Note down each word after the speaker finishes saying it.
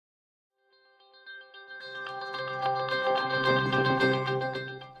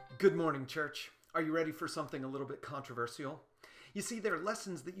Good morning, church. Are you ready for something a little bit controversial? You see, there are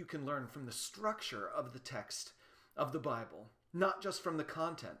lessons that you can learn from the structure of the text of the Bible, not just from the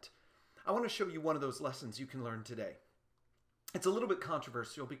content. I want to show you one of those lessons you can learn today. It's a little bit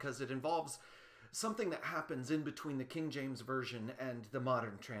controversial because it involves something that happens in between the King James Version and the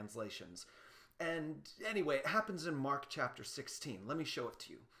modern translations. And anyway, it happens in Mark chapter 16. Let me show it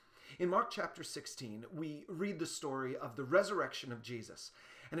to you. In Mark chapter 16, we read the story of the resurrection of Jesus.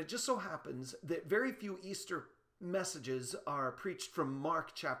 And it just so happens that very few Easter messages are preached from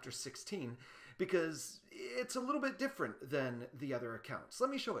Mark chapter 16 because it's a little bit different than the other accounts. Let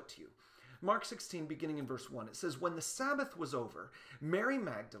me show it to you. Mark 16, beginning in verse 1, it says, "When the Sabbath was over, Mary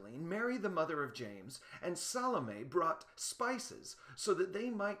Magdalene, Mary the mother of James, and Salome brought spices so that they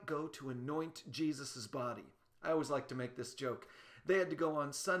might go to anoint Jesus' body." I always like to make this joke. They had to go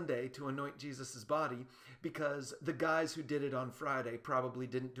on Sunday to anoint Jesus' body because the guys who did it on Friday probably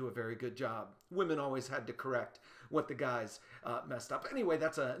didn't do a very good job. Women always had to correct what the guys messed up. Anyway,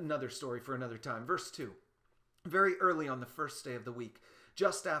 that's another story for another time. Verse 2. Very early on the first day of the week,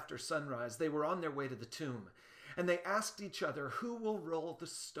 just after sunrise, they were on their way to the tomb, and they asked each other, "Who will roll the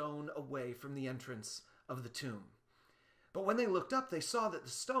stone away from the entrance of the tomb?" But when they looked up, they saw that the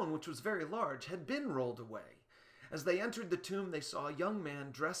stone, which was very large, had been rolled away. As they entered the tomb, they saw a young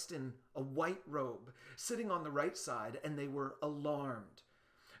man dressed in a white robe, sitting on the right side, and they were alarmed.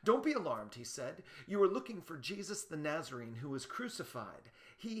 "Don't be alarmed," he said. "You are looking for Jesus the Nazarene who was crucified.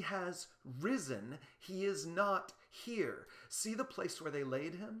 He has risen. He is not here. See the place where they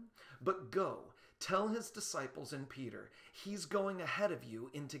laid him? But go, tell his disciples and Peter, he's going ahead of you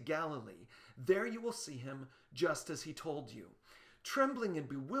into Galilee. There you will see him just as he told you." Trembling and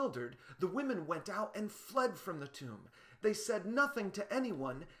bewildered, the women went out and fled from the tomb. They said nothing to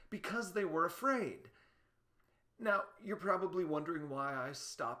anyone because they were afraid. Now, you're probably wondering why I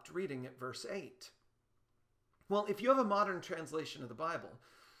stopped reading at verse 8. Well, if you have a modern translation of the Bible,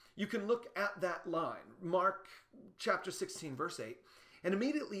 you can look at that line, Mark chapter 16, verse 8, and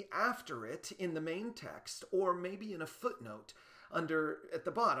immediately after it in the main text, or maybe in a footnote at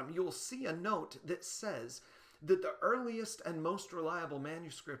the bottom, you'll see a note that says that the earliest and most reliable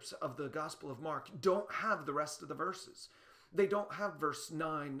manuscripts of the Gospel of Mark don't have the rest of the verses. They don't have verse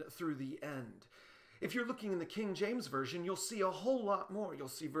 9 through the end. If you're looking in the King James Version, you'll see a whole lot more. You'll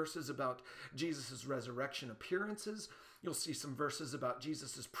see verses about Jesus' resurrection appearances. You'll see some verses about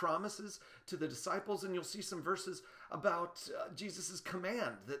Jesus' promises to the disciples, and you'll see some verses about Jesus'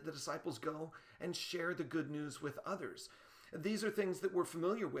 command that the disciples go and share the good news with others. These are things that we're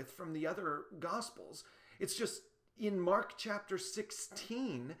familiar with from the other Gospels. It's just in Mark chapter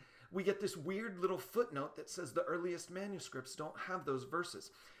 16, we get this weird little footnote that says the earliest manuscripts don't have those verses.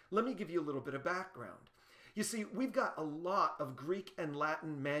 Let me give you a little bit of background. You see, we've got a lot of Greek and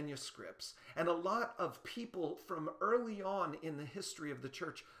Latin manuscripts and a lot of people from early on in the history of the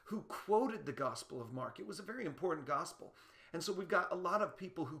church who quoted the Gospel of Mark. It was a very important gospel. And so we've got a lot of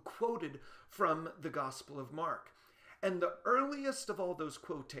people who quoted from the Gospel of Mark. And the earliest of all those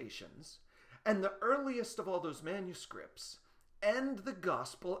quotations and the earliest of all those manuscripts end the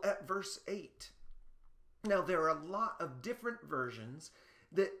gospel at verse 8. Now, there are a lot of different versions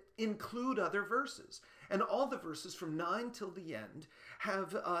that include other verses. And all the verses from 9 till the end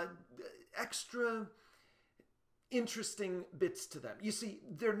have extra interesting bits to them. You see,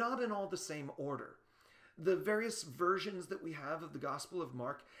 they're not in all the same order. The various versions that we have of the Gospel of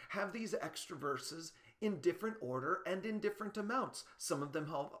Mark have these extra verses in different order and in different amounts. Some of them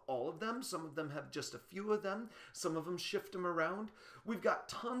have all of them. Some of them have just a few of them. Some of them shift them around. We've got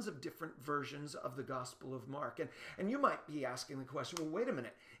tons of different versions of the Gospel of Mark. And you might be asking the question, well, wait a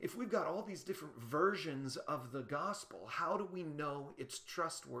minute. If we've got all these different versions of the Gospel, how do we know it's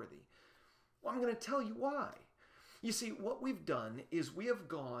trustworthy? Well, I'm going to tell you why. You see, what we've done is we have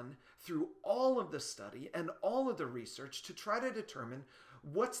gone through all of the study and all of the research to try to determine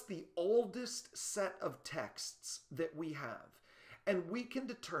what's the oldest set of texts that we have. And we can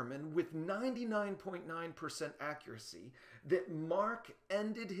determine with 99.9% accuracy that Mark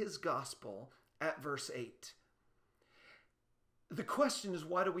ended his gospel at verse 8. The question is,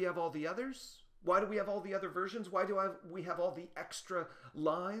 why do we have all the others? Why do we have all the other versions? Why do we have all the extra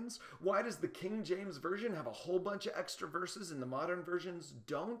lines? Why does the King James Version have a whole bunch of extra verses and the modern versions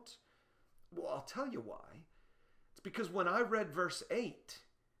don't? Well, I'll tell you why. It's because when I read verse 8,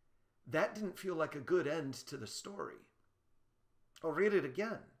 that didn't feel like a good end to the story. I'll read it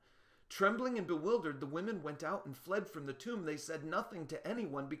again. "Trembling and bewildered, the women went out and fled from the tomb. They said nothing to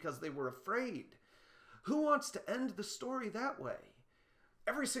anyone because they were afraid." Who wants to end the story that way?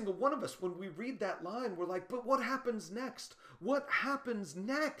 Every single one of us, when we read that line, we're like, but what happens next? What happens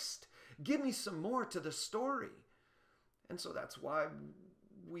next? Give me some more to the story. And so that's why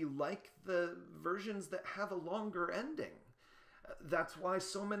we like the versions that have a longer ending. That's why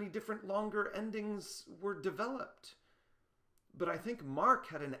so many different longer endings were developed. But I think Mark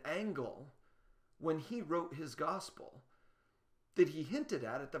had an angle when he wrote his gospel that he hinted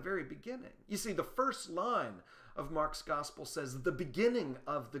at the very beginning. You see, the first line of Mark's gospel says the beginning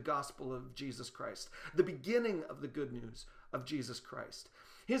of the gospel of Jesus Christ, the beginning of the good news of Jesus Christ.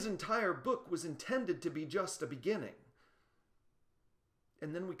 His entire book was intended to be just a beginning.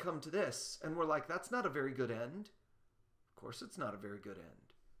 And then we come to this and we're like, that's not a very good end. Of course, it's not a very good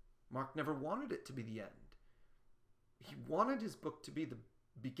end. Mark never wanted it to be the end. He wanted his book to be the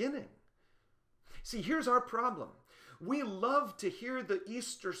beginning. See, here's our problem. We love to hear the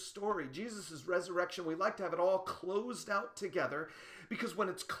Easter story, Jesus' resurrection. We like to have it all closed out together because when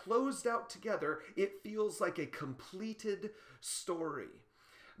it's closed out together, it feels like a completed story.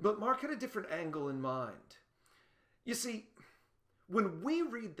 But Mark had a different angle in mind. You see, when we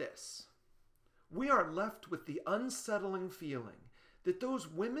read this, we are left with the unsettling feeling that those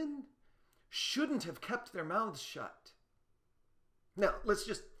women shouldn't have kept their mouths shut. Now,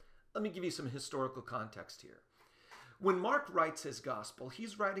 let me give you some historical context here. When Mark writes his gospel,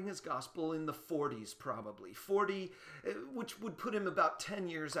 he's writing his gospel in the 40s probably, which would put him about 10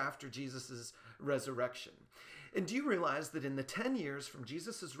 years after Jesus' resurrection. And do you realize that in the 10 years from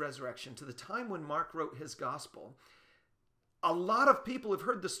Jesus' resurrection to the time when Mark wrote his gospel, a lot of people have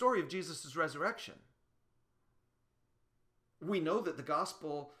heard the story of Jesus' resurrection. We know that the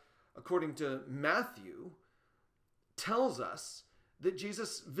gospel, according to Matthew, tells us that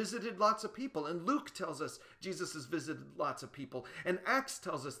Jesus visited lots of people. And Luke tells us Jesus has visited lots of people. And Acts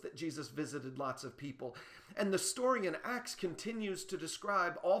tells us that Jesus visited lots of people. And the story in Acts continues to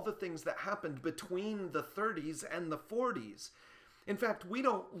describe all the things that happened between the 30s and the 40s. In fact, we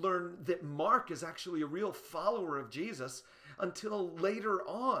don't learn that Mark is actually a real follower of Jesus until later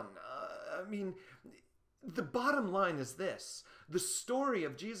on. The bottom line is this. The story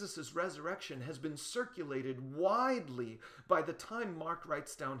of Jesus' resurrection has been circulated widely by the time Mark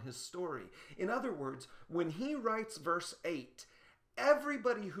writes down his story. In other words, when he writes verse 8,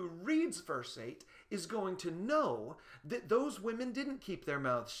 everybody who reads verse 8 is going to know that those women didn't keep their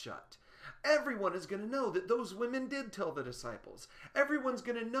mouths shut. Everyone is going to know that those women did tell the disciples. Everyone's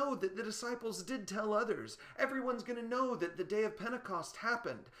going to know that the disciples did tell others. Everyone's going to know that the day of Pentecost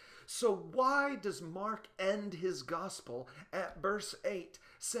happened. So why does Mark end his gospel at verse 8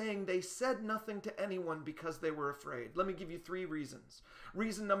 saying they said nothing to anyone because they were afraid? Let me give you 3 reasons.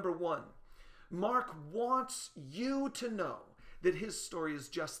 Reason number 1, Mark wants you to know that his story is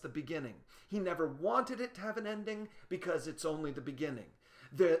just the beginning. He never wanted it to have an ending because it's only the beginning.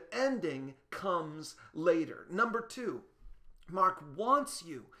 The ending comes later. Number 2, Mark wants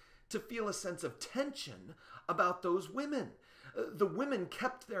you to feel a sense of tension about those women. The women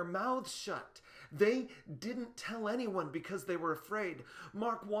kept their mouths shut. They didn't tell anyone because they were afraid.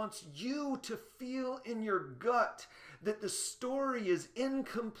 Mark wants you to feel in your gut that the story is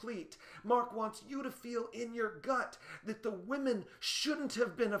incomplete. Mark wants you to feel in your gut that the women shouldn't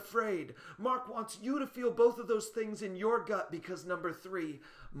have been afraid. Mark wants you to feel both of those things in your gut because number 3,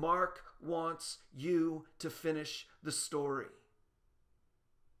 Mark wants you to finish the story.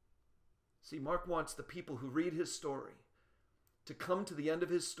 See, Mark wants the people who read his story to come to the end of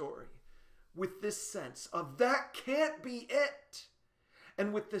his story with this sense of that can't be it.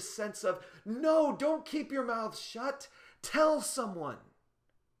 And with this sense of, no, don't keep your mouth shut. Tell someone.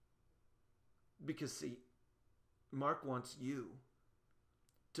 Because see, Mark wants you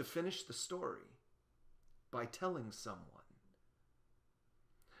to finish the story by telling someone.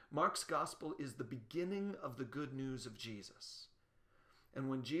 Mark's gospel is the beginning of the good news of Jesus. And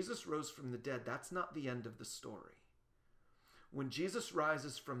when Jesus rose from the dead, that's not the end of the story. When Jesus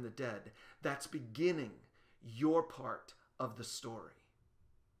rises from the dead, that's beginning your part of the story.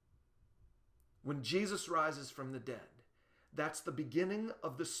 When Jesus rises from the dead, that's the beginning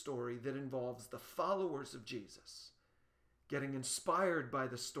of the story that involves the followers of Jesus getting inspired by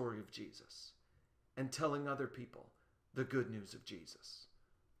the story of Jesus and telling other people the good news of Jesus.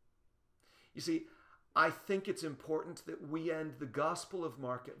 You see, I think it's important that we end the Gospel of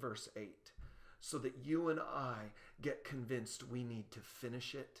Mark at verse 8 so that you and I get convinced we need to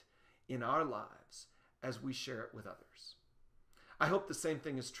finish it in our lives as we share it with others. I hope the same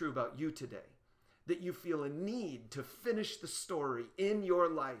thing is true about you today, that you feel a need to finish the story in your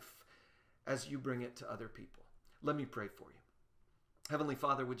life as you bring it to other people. Let me pray for you. Heavenly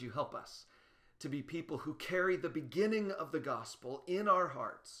Father, would you help us to be people who carry the beginning of the gospel in our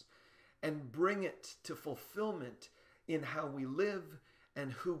hearts and bring it to fulfillment in how we live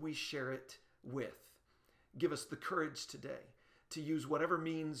and who we share it with. Give us the courage today to use whatever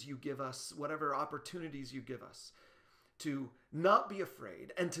means you give us, whatever opportunities you give us, to not be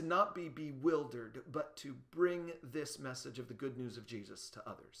afraid and to not be bewildered, but to bring this message of the good news of Jesus to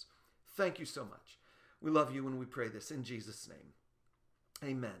others. Thank you so much. We love you and we pray this in Jesus' name.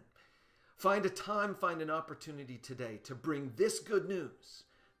 Amen. Find a time, find an opportunity today to bring this good news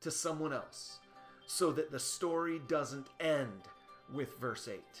to someone else so that the story doesn't end with verse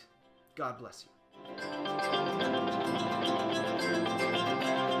 8. God bless you.